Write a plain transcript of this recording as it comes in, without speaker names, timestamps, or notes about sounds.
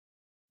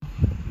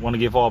Want to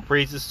give all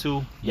praises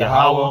to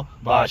Yahweh,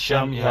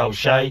 Ba'ashem,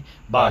 Yahushai,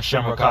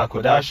 Ba'ashem Rakah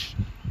Kodash.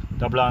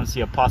 Double honor to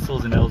the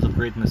apostles and elders of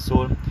great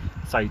Masoul.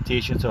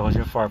 Salutations to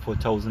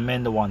 144,000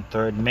 men, the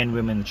 1/3 men,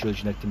 women, and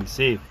children that can be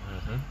saved.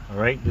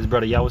 Alright, this is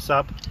Brother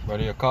Yawasap.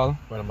 Brother Yakal.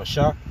 Brother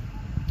Mashak.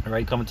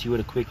 Alright, coming to you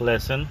with a quick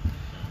lesson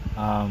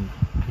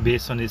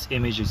based on this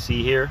image you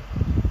see here.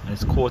 And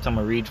this quote I'm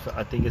going to read,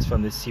 I think it's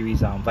from this series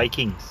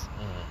Vikings.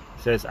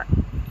 It says,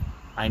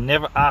 I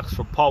never asked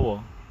for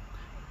power.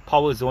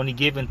 Power is only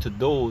given to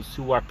those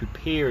who are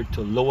prepared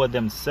to lower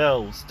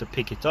themselves to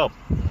pick it up.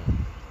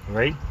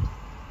 Right?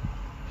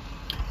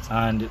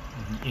 And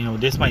you know,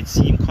 this might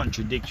seem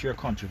contradictory or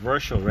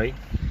controversial, right?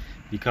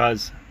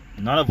 Because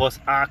none of us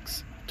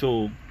asks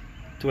to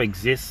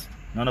exist.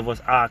 None of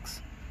us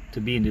asks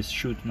to be in this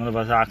truth. None of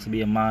us asks to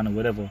be a man or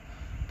whatever.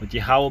 But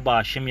Yahweh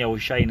Ba'ashem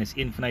Yahushai in his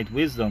infinite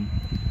wisdom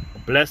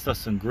blessed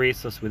us and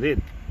graced us with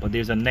it. But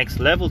there's a next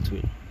level to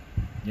it.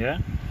 Yeah?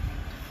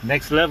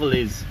 Next level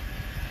is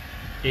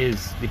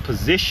the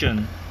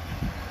position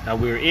that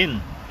we're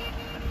in.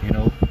 You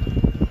know,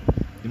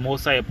 the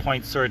Most High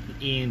appoints certain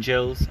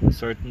angels,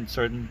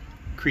 certain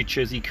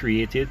creatures he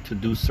created to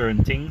do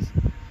certain things,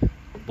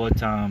 but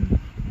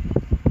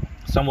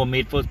some were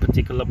made for a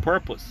particular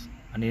purpose.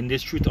 And in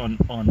this truth,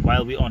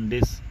 while we're on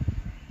this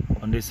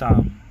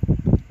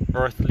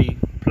earthly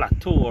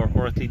plateau or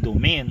earthly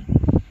domain,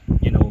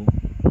 you know,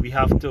 we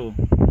have to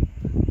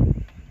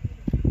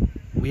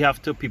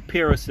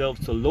prepare ourselves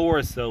to lower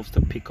ourselves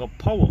to pick up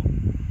power.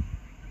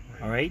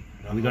 All right,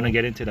 we're gonna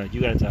get into that.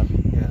 You gotta talk.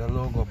 Yeah, that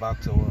will go back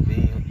to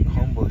being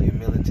humble,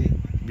 humility.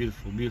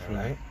 Beautiful, beautiful.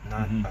 Right?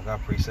 I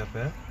got precept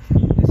there.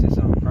 This is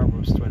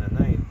Proverbs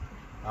 29,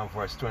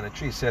 verse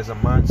 23. It says, "A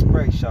man's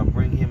pride shall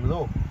bring him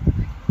low,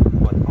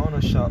 but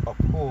honor shall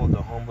uphold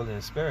the humble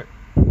in spirit."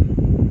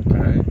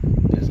 Right?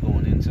 Just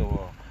going into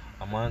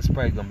a man's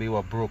pride gonna be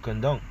what broken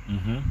down,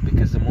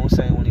 because the Most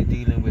High only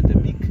dealing with the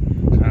meek,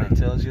 and it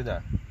tells you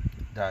that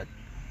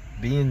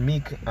being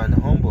meek and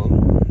humble,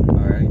 all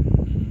right,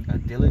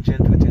 and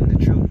diligent within the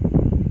truth,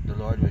 the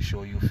Lord will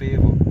show you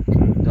favor.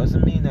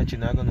 Doesn't mean that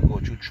you're not going to go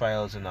through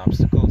trials and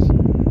obstacles,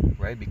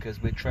 right?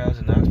 Because with trials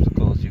and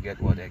obstacles you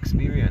get what?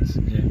 Experience.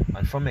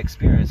 And from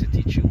experience it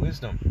teaches you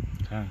wisdom.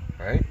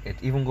 Right? It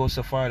even goes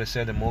so far to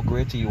say the more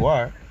greater you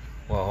are,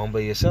 well,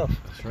 humble yourself.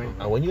 That's right.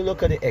 And when you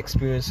look at the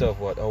experience of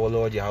what our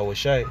Lord Yahweh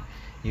Shai,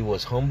 he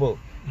was humble,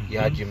 he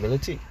had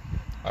humility.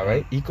 All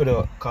right, he could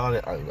have called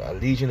it a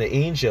legion of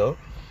angel,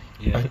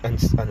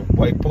 and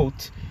wipe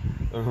out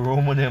the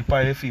Roman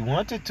Empire if he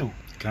wanted to.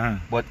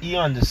 But he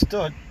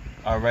understood,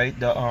 all right,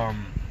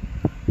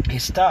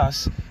 his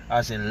task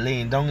as in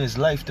laying down his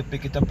life to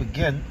pick it up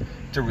again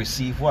to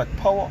receive what?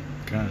 Power.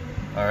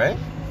 All right.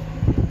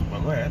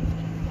 Well, go ahead.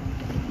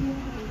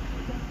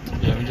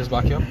 Yeah, let me just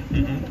back you up.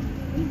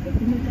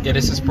 Yeah,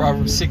 this is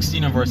Proverbs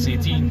 16 and verse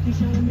 18.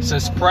 It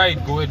says,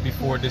 "Pride goeth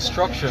before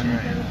destruction,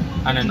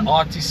 and an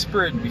haughty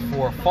spirit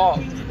before a fall."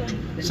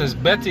 It says,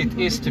 "Better it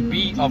is to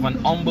be of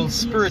an humble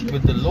spirit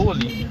with the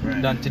lowly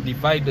than to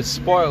divide the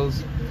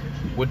spoils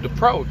with the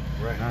proud."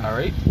 All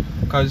right,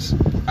 because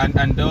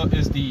and there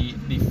is the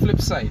flip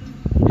side.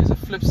 There's a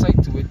flip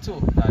side to it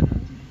too. That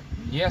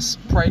yes,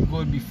 pride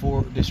goeth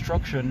before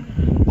destruction,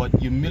 but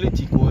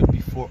humility goeth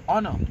before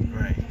honor.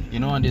 You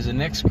know, and there's a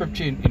next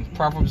scripture in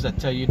Proverbs that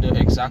tell you the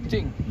exact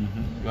thing.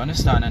 You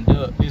understand? And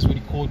there is what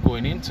the code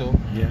going into.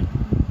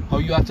 How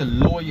you have to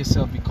lower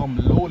yourself, become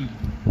lowly.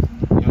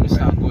 You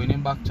understand? Going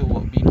in back to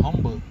what? Being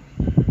humble.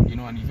 You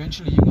know, and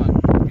eventually you're going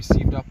to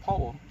receive that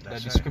power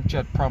that the scripture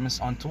had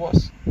promised unto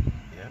us.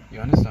 You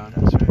understand?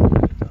 That's right.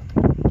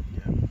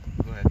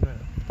 Go ahead.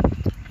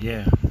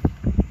 Yeah.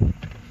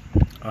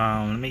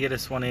 Let me get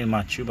this one in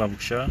Matthew,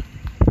 Babusha.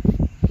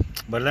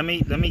 But let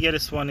me get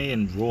this one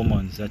in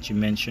Romans that you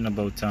mentioned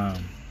about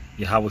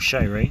Yahweh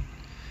Shai, right?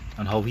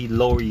 And how he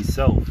lowered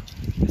himself.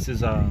 This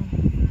is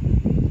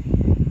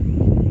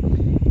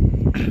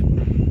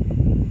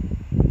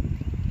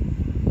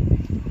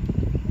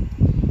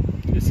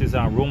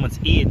Romans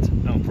 8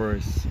 and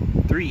verse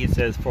 3. It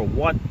says, "For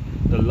what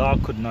the law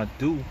could not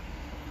do,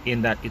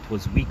 in that it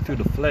was weak through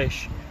the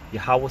flesh,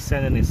 Yahweh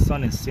sending his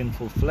son in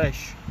sinful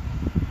flesh,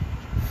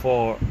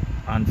 for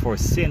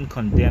sin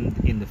condemned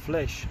in the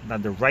flesh,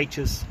 that the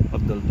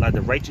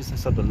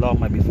righteousness of the law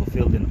might be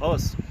fulfilled in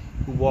us,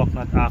 who walk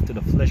not after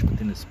the flesh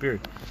but in the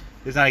spirit."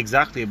 It's not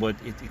exactly, but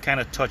it kind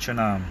of touch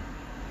on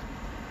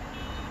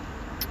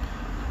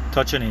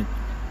it,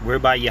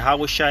 whereby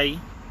Yahweh Shai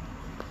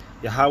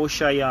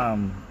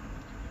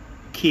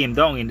came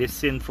down in this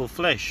sinful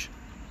flesh,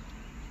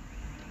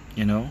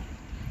 you know,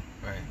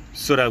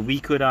 so that we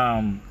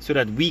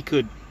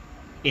could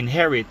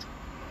inherit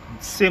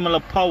similar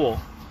power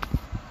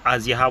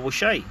as Yahweh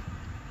Shai,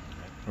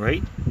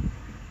 right?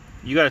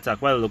 You gotta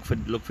talk. Well, look for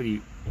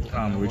the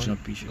original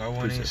piece. That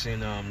one is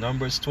in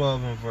Numbers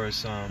 12 and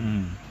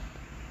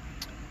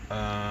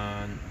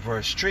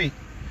verse 3.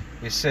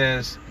 It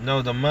says,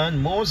 "Now the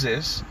man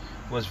Moses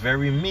was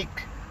very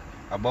meek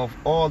above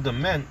all the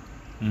men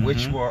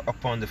which were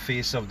upon the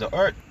face of the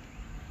earth."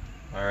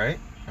 All right,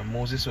 and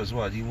Moses was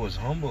what? He was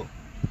humble.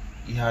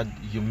 he had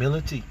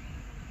humility.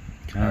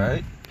 All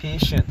right,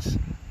 patience.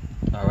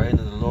 All right, and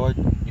the Lord,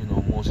 you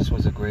know, Moses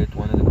was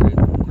one of the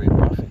great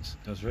prophets.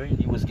 That's right.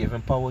 He was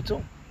given power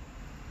too.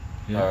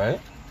 Yeah. All right.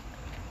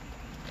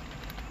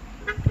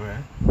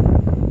 Right.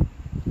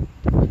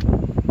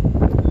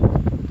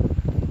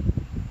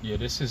 Yeah,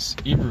 this is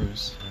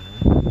Hebrews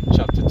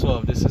chapter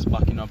 12. This is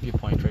backing up your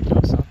point right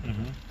now, sir.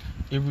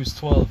 Hebrews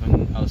 12,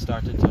 and I'll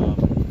start at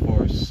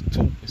verse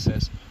 2. It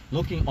says,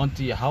 looking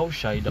unto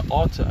Yahushua, the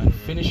author and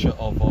finisher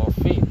of our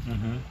faith,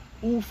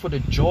 who for the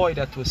joy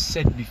that was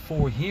set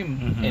before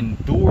him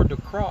endured the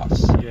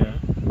cross,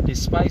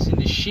 despising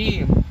the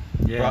shame,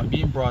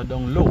 being brought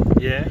down low,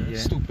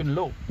 stooping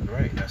low.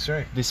 Right, that's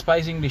right.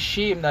 Despising the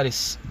shame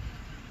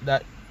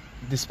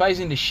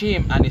despising the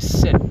shame, and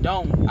is set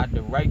down at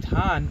the right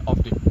hand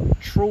of the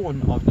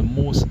throne of the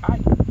Most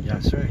High.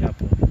 That's right.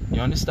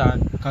 You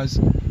understand? Because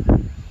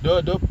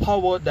the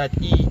power that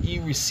he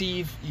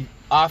received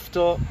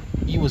after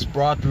he was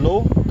brought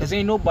low, because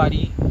ain't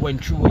nobody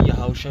went through what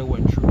Yahushua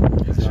went through.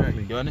 That's right.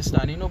 You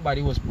understand? Ain't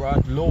nobody was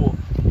brought low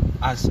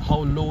as how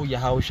low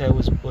Yahushua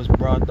was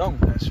brought down.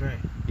 That's right.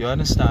 You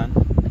understand?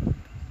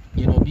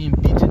 You know, being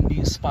beaten,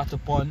 being spat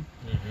upon,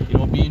 you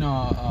know, being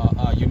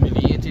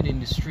humiliated in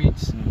the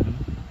streets.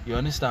 You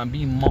understand?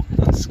 Being mocked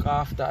and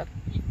scoffed at.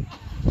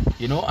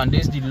 You know, and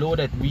there's the low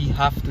that we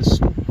have to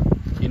stoop,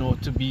 you know,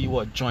 to be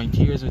what? Joint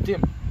heirs with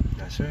him.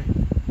 That's right.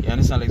 You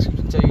understand? Like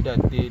Scripture tell you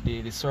that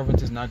the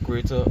servant is not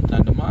greater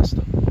than the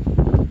master.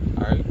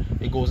 Alright?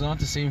 It goes on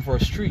to say in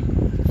verse 3,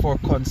 for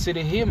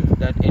consider him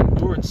that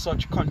endured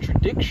such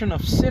contradiction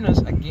of sinners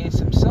against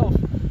himself,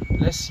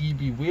 lest ye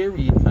be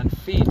wearied and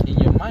faint in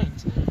your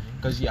minds.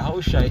 Because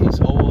Yahushua is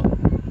our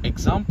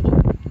example.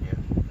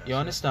 You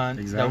understand?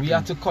 Exactly. That we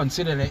have to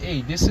consider that,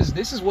 hey, this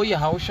is what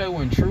Yahushua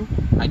went through,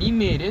 and he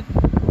made it.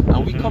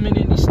 And we coming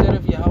in instead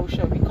of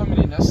Yahushua, we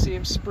coming in that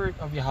same spirit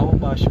of Yahweh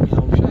Bashim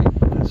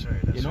Yahushua. That's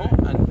right. That's you know,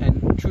 right.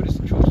 and through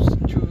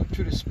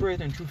the spirit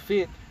and through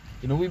faith,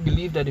 you know, we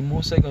believe that the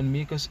Most High gonna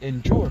make us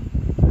endure.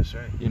 That's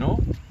right. You know?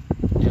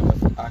 Yeah,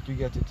 but I can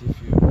get it if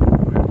you.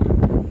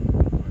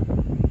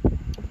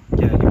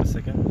 Yeah, give me a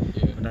second.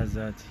 Yeah. What does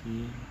that?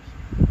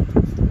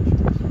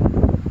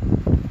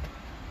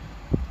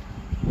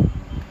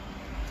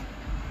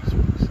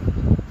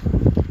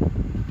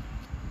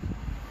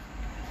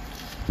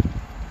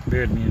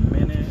 Bear with me a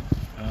minute.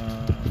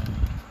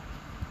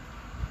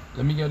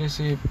 Let me get this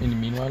here in the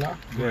meanwhile.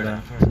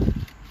 Good.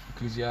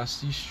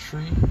 Ecclesiastes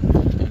 3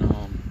 and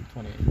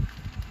 28.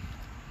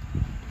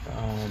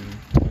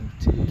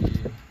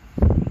 20.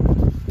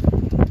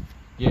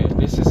 Yeah,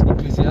 this is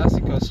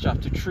Ecclesiasticus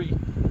chapter 3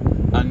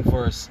 and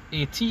verse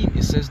 18.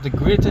 It says, the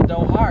greater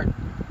thou art,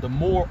 the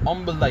more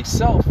humble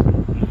thyself,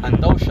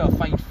 and thou shalt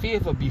find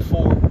favor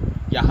before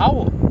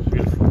Yahweh.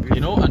 Beautiful.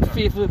 You know, and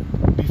favor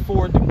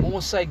before the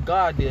Most High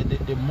God,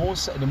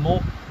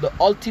 the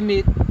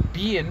ultimate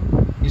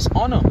being is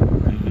honor.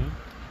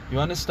 You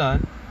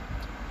understand?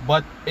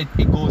 But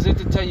it goes in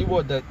to tell you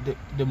what, that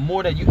the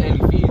more that you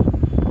elevate,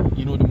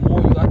 you know, the more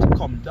you have to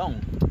come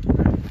down.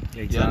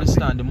 Exactly. You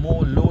understand? The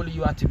more lowly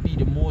you have to be,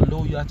 the more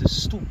low you have to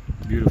stoop.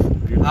 Beautiful.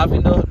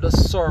 Having the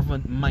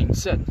servant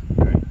mindset.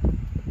 Right.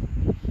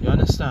 You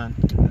understand?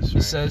 That's It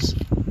right. says,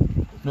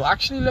 no,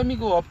 actually, let me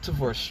go up to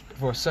verse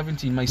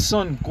 17. My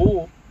son,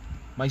 go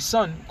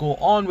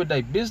on with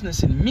thy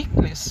business in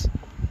meekness,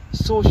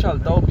 so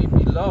shalt thou be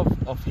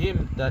beloved of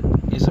him that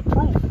is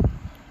approved.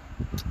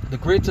 The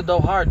greater thou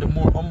art, the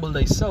more humble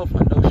thyself,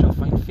 and thou shalt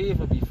find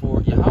favor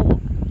before Yahweh.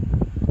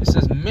 It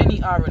says,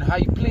 many are in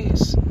high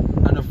place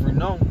and of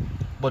renown,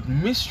 but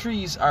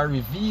mysteries are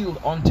revealed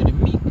unto the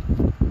meek.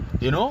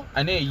 You know,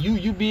 and hey,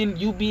 you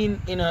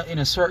being in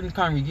a certain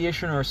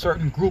congregation or a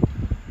certain group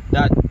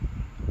that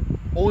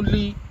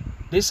only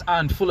this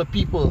handful of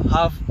people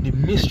have the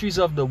mysteries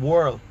of the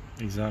world.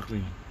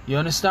 Exactly. You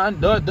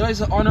understand? That is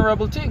an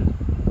honorable thing.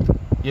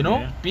 You know,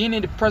 Yeah. being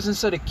in the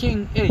presence of the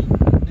king. Hey,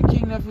 the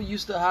king never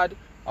used to had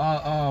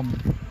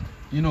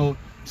you know,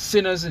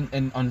 sinners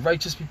and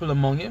unrighteous people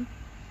among him.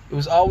 It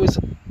was always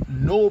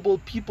noble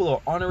people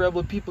or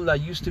honorable people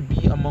that used to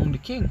be among the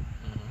king.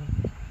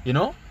 You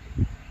know,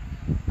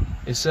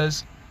 it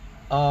says,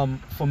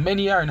 for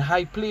many are in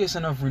high place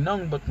and of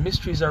renown, but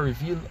mysteries are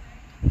revealed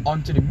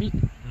unto the meek.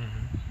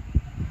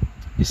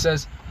 It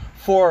says,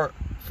 for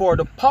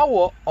the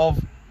power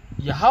of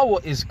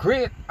Yahweh is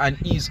great, and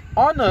he is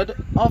honored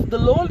of the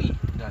lowly.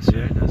 That's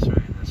right. That's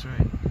right. That's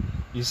right.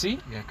 You see?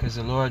 Yeah, because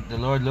the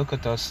Lord look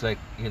at us like,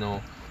 you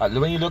know,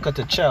 when you look at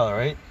the child,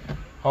 right?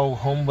 How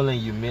humble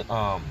and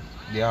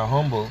they are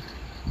humble,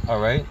 all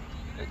right?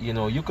 You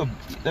know, you could,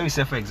 let me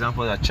say for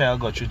example, a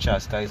child got through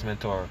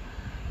chastisement or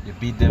you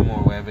beat them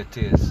or whatever it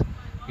is.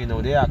 You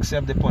know, they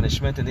accept the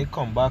punishment and they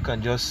come back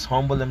and just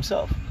humble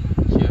themselves.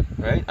 Yeah.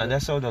 Right? And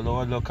that's how the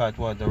Lord look at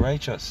what? The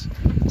righteous.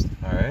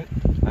 Alright?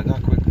 I got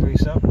a quick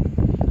precept.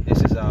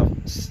 This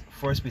is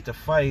 1 Peter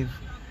 5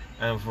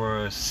 and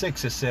verse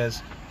 6. It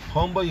says,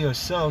 humble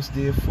yourselves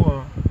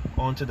therefore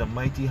unto the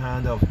mighty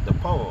hand of the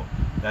power,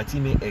 that he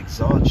may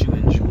exalt you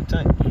in due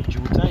time.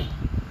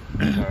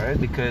 Alright?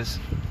 Because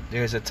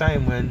there's a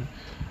time when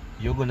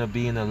you're gonna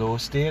be in a low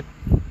state,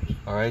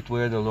 all right,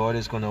 where the Lord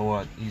is gonna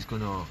what? He's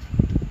gonna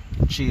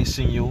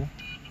chasing you.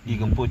 He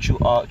can put you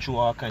out through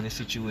all kind of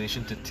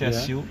situation to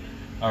test you,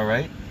 all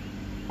right.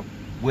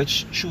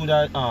 Which through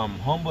that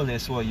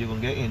humbleness, what you're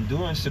gonna get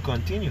endurance to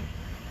continue.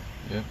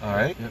 Yeah. All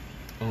right.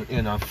 Yeah.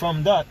 You know,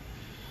 from that,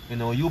 you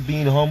know, you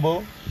being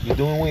humble, you're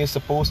doing what you're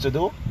supposed to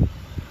do.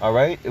 All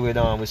right. With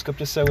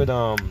scripture said with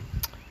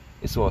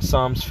it's what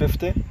Psalms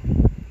 50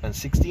 and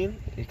 16.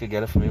 You could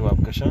get it from me,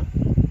 Wabkasha.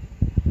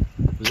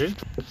 Is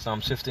it?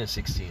 Psalms 50 and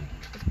 16.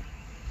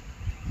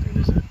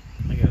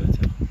 I got it.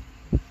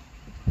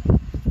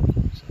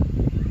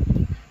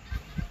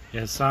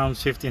 Yeah,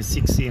 Psalms 50 and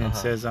 16. It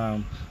says,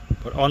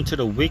 but unto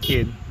the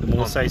wicked, the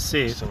Most High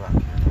said.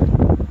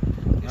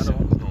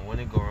 When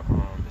it go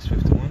it's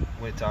 51.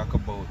 When it talk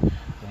about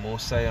the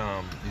Most High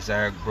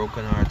desire a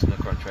broken heart and a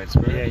contrite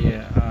spirit.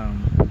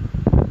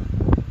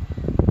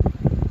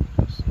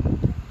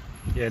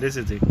 Yeah, this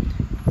is it.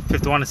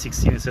 51 and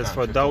 16. It says,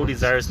 for thou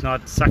desirest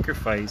not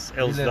sacrifice,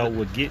 else thou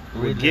would give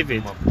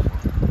it.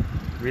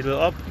 Read it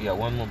up. Yeah,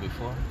 one more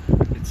before.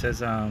 It says,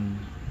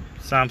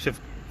 Psalms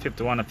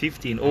 51 and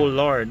 15. O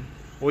Lord,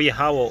 O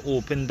Yahweh,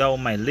 open thou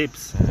my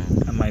lips,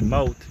 and my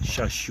mouth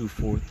shall shew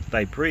forth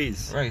thy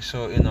praise. Right,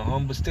 so in a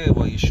humble state,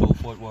 where you show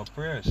forth what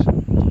prayers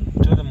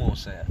to the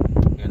Most High,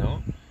 you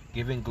know,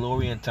 giving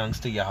glory and thanks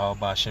to Yahweh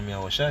Bashem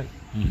Yahushai.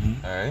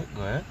 Alright,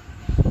 go ahead.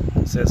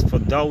 It says, for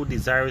thou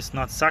desirest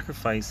not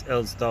sacrifice,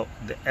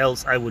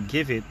 else I would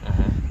give it.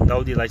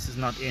 Thou delightest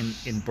not in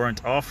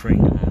burnt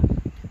offering.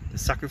 The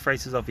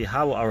sacrifices of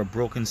Yahweh are a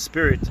broken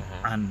spirit,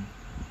 and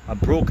a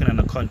broken and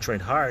a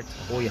contrite heart.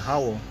 O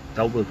Yahweh,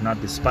 thou wilt not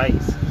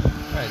despise.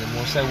 Right, the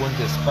Most High won't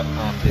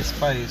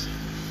despise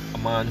a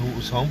man who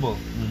is humble.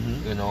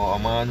 You know, a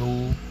man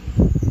who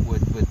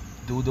would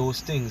do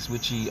those things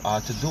which he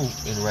ought to do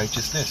in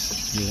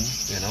righteousness.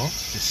 You know,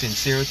 the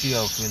sincerity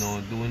of, you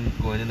know,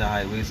 going in the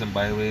highways and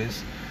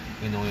byways.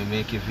 You know, you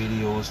make your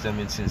videos them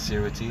in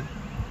sincerity.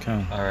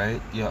 Okay. All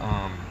right, your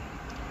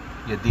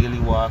daily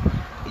walk,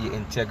 your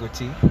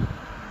integrity.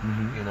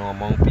 You know,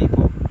 among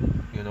people.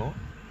 You know,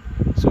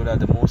 so that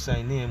the Most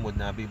High name would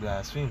not be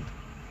blasphemed.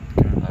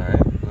 Okay. All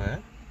right, go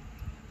ahead.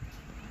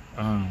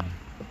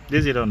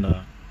 This is it on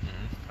the.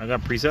 I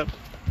got precept.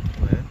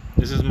 Go ahead.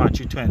 This is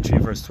Matthew 23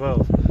 verse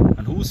 12.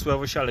 And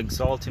whosoever shall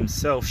exalt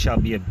himself shall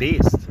be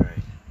abased.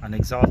 Right. And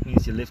exalt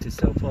means you lift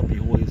yourself up.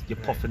 You're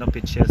puffing up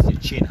your chest, your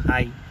chin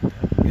high.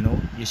 You know,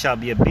 you shall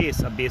be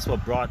abased. Abased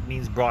what brought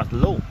means brought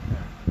low.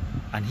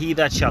 And he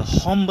that shall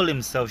humble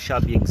himself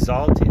shall be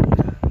exalted.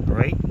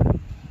 Right?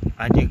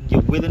 And you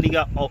willingly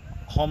got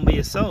humble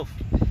yourself,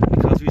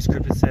 because the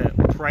scripture said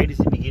pride is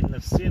the beginning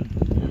of sin.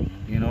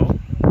 You know,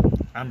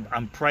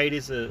 and pride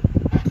is a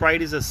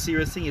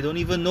serious thing. You don't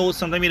even know.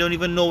 Sometimes you don't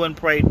even know when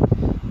pride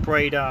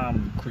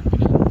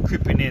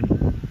creeping in.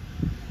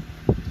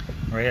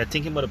 Right? I'm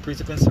thinking about the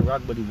precept in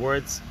Sirach, but the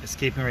words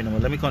escaping right now.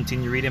 Let me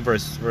continue reading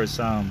verse.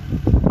 No,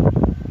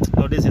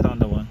 this is on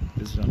the one.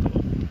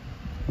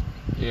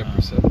 Yeah,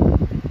 precept.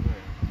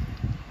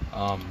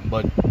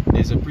 But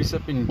there's a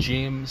precept in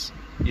James,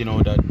 you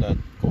know, that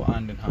go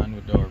hand in hand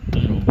with our,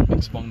 you know,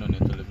 expound on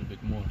it a little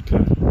bit more.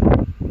 Okay.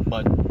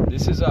 But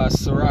this is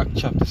Sirach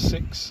chapter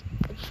 6,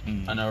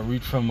 and I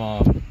read from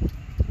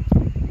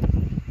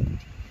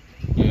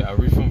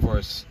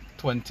verse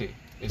 20.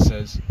 It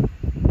says,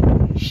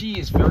 she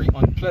is very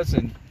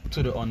unpleasant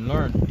to the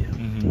unlearned.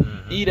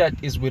 He that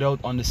is without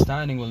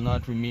understanding will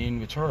not remain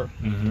with her.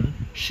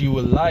 She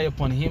will lie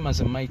upon him as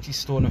a mighty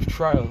stone of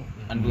trial,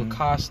 and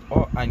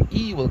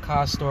he will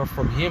cast her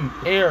from him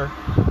ere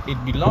it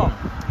be long.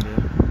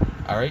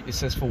 Alright, it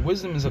says, for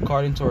wisdom is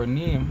according to her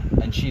name,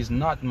 and she is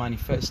not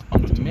manifest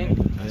unto many.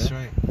 That's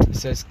right. It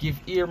says,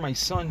 give ear, my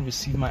son,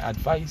 receive my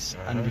advice,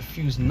 and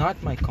refuse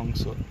not my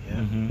counsel.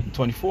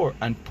 24,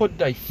 and put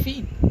thy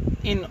feet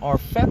in our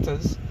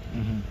fetters,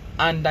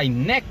 and thy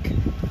neck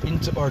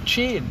into our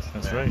chains.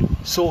 That's right.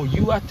 So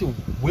you have to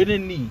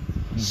willingly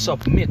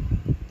submit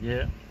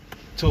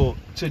to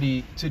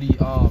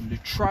the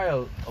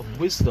trial of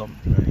wisdom.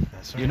 Right.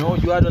 That's right. You know,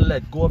 you have to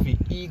let go of your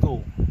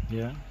ego.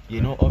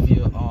 You know, of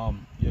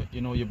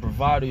your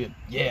bravado.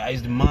 Yeah, I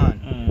is the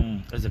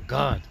man. As a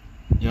God.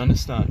 You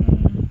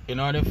understand? In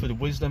order for the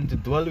wisdom to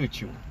dwell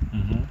with you.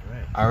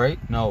 Right.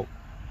 Alright? Now,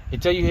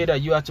 it tell you here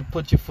that you have to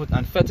put your foot,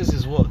 and fetters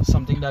is what?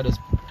 Something that is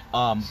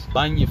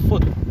bind your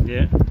foot.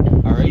 Yeah.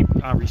 Alright?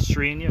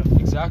 Restrain you.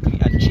 Exactly.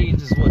 And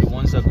chains is what? The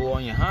ones that go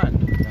on your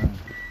hand.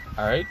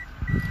 Alright?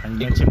 And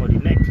you mention about the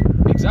neck.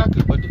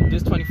 Exactly. But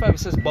this 25, it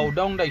says, bow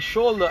down thy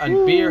shoulder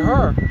and bear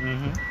her,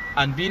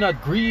 and be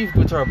not grieved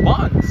with her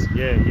bonds.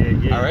 Yeah.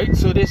 Alright?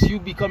 So this you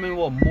becoming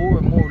what? More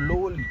and more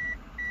lowly.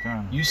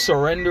 You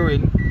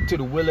surrendering to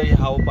the will of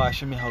Yahweh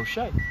Bashem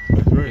Yahushai.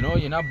 Right. You know,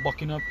 you're not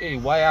bucking up, hey,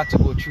 why I have to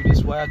go through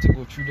this, why I have to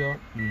go through that.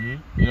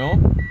 You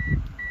know?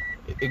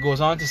 It goes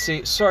on to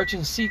say, search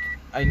and seek,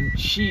 and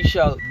she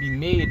shall be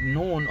made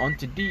known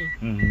unto thee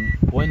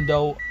when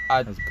thou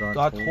hast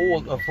got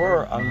hold of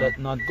her and let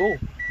not go.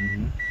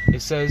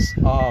 It says,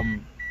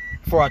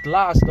 for at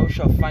last thou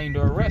shalt find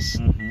her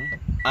rest,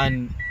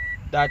 and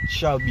that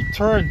shall be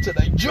turned to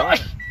thy joy.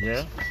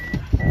 Yeah.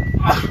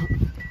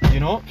 You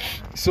know,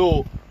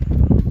 so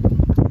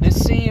the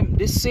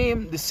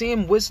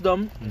same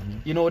wisdom,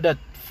 you know, that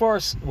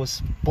first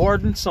was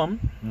burdensome.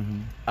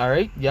 All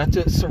right, you have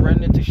to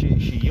surrender to she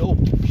yoke,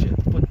 she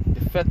had to put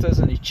the fetters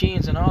and the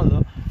chains and all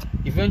that.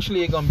 Eventually,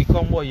 you're gonna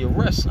become what your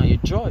rest and your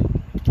joy,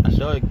 and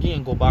then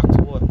again go back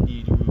to what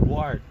the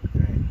reward.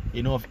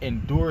 You know, of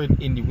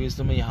enduring in the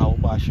wisdom of Yahweh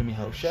Bashim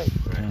Yahushai.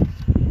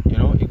 You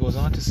know, it goes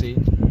on to say,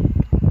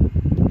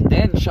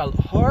 then shall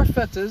her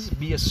fetters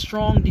be a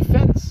strong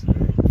defense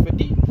for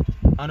thee,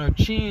 and her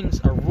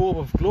chains a robe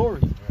of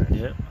glory.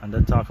 Yeah, and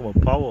then talk about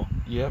power.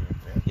 Yep.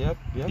 Yeah,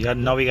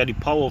 now we got the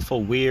power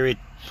for wear it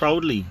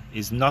proudly.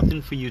 It's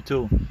nothing for you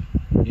to,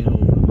 you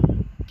know,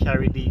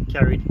 carry the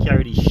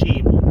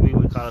shame. We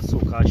would call it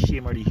so-called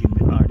shame or the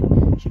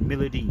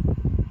humility.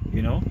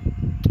 You know.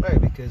 Right,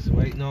 because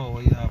right now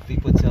you have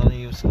people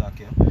telling you slack,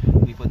 yeah.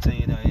 People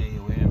telling you that hey,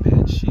 you're wearing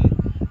bad shit.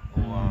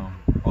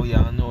 Oh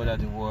yeah, I know that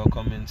the world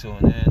coming to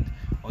an end.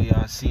 Oh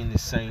yeah, I seen the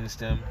signs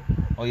them.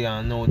 Oh yeah,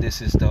 I know this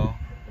is the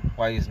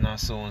why it's not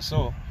so and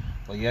so.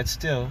 But yet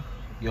still,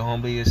 you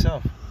humble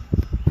yourself.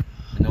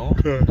 You know,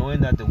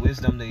 knowing that the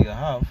wisdom that you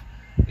have,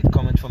 it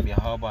coming from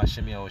Yahweh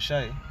Hashem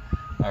Yahushai.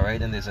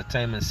 Alright, and there's a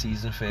time and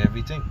season for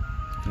everything.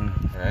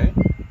 Right?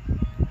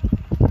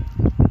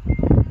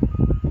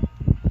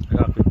 I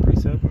got a quick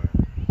precept.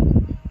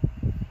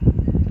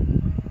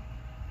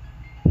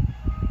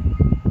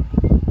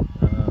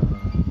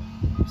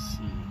 Let's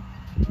see.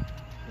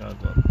 Yeah,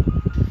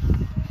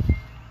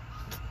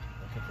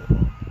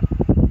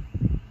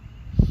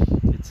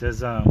 it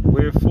says,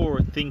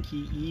 wherefore think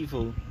ye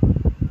evil.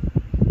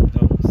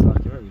 No, it's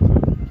not very fine.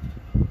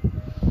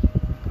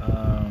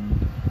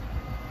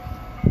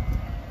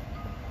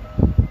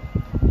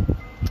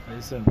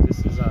 Listen, this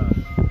is let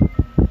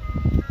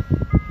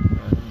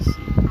me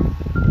see.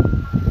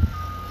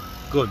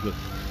 Good.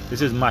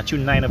 This is Matthew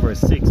 9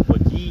 verse 6.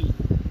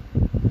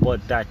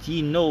 But that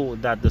ye know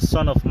that the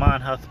Son of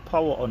Man hath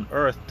power on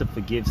earth to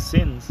forgive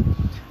sins,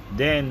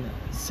 then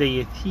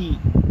saith he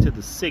to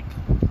the sick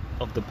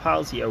of the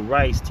palsy,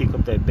 arise, take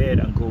up thy bed,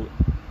 and go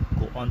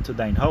unto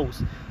thine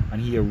house.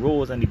 And he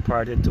arose and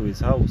departed to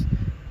his house.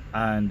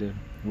 And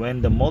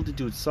when the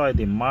multitude saw it,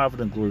 they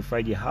marveled and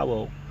glorified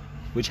Yahweh,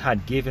 which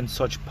had given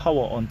such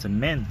power unto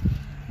men.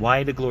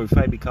 Why they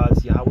glorified? Because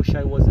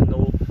Yahushua wasn't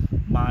no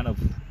man of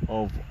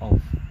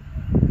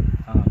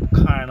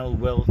carnal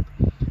wealth.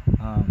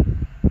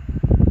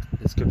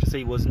 The scripture say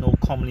he was no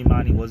comely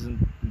man. He wasn't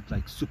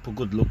like super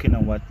good looking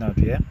and whatnot.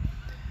 Yeah,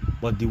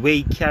 but the way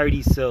he carried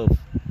himself,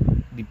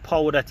 the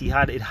power that he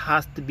had, it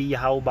has to be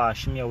Yahweh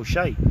Bashim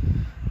Yahushai.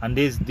 And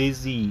there's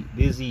the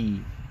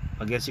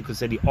I guess you could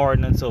say the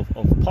ordinance of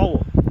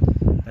power,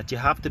 that you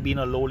have to be in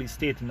a lowly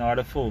state in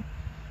order to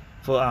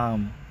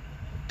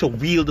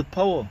wield the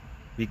power,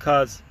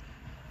 because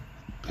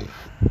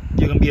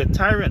you're gonna be a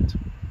tyrant.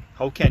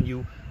 How can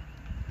you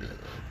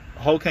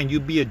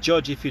be a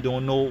judge if you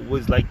don't know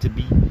what it's like to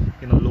be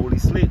in a lowly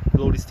state?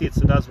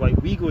 So that's why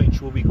we going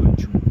through what we're going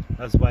through.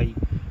 That's why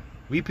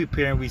we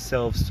preparing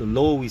ourselves to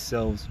lower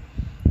ourselves,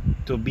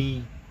 to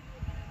be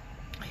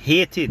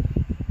hated,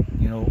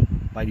 you know,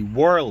 by the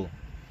world,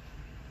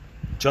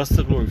 just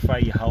to glorify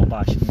Yahweh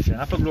Bashim,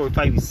 not to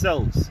glorify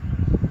ourselves.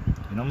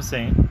 You know what I'm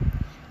saying?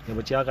 Yeah,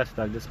 but y'all got to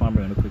talk this one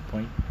on a quick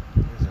point.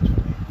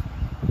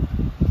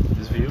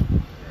 This for you?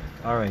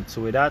 Alright,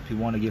 so with that, we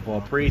want to give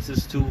our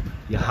praises to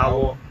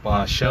Yahweh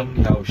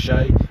Ba'ashem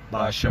Yahushai,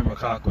 Ba'ashem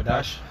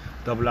Rakakodash.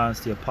 Double honors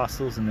to the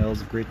apostles and the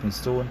elders of Great and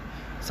Stone.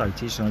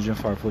 Salutation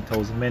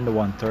 144,000 men, the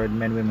 1/3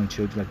 men, women, and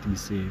children like to be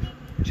saved.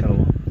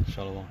 Shalom.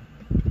 Shalom.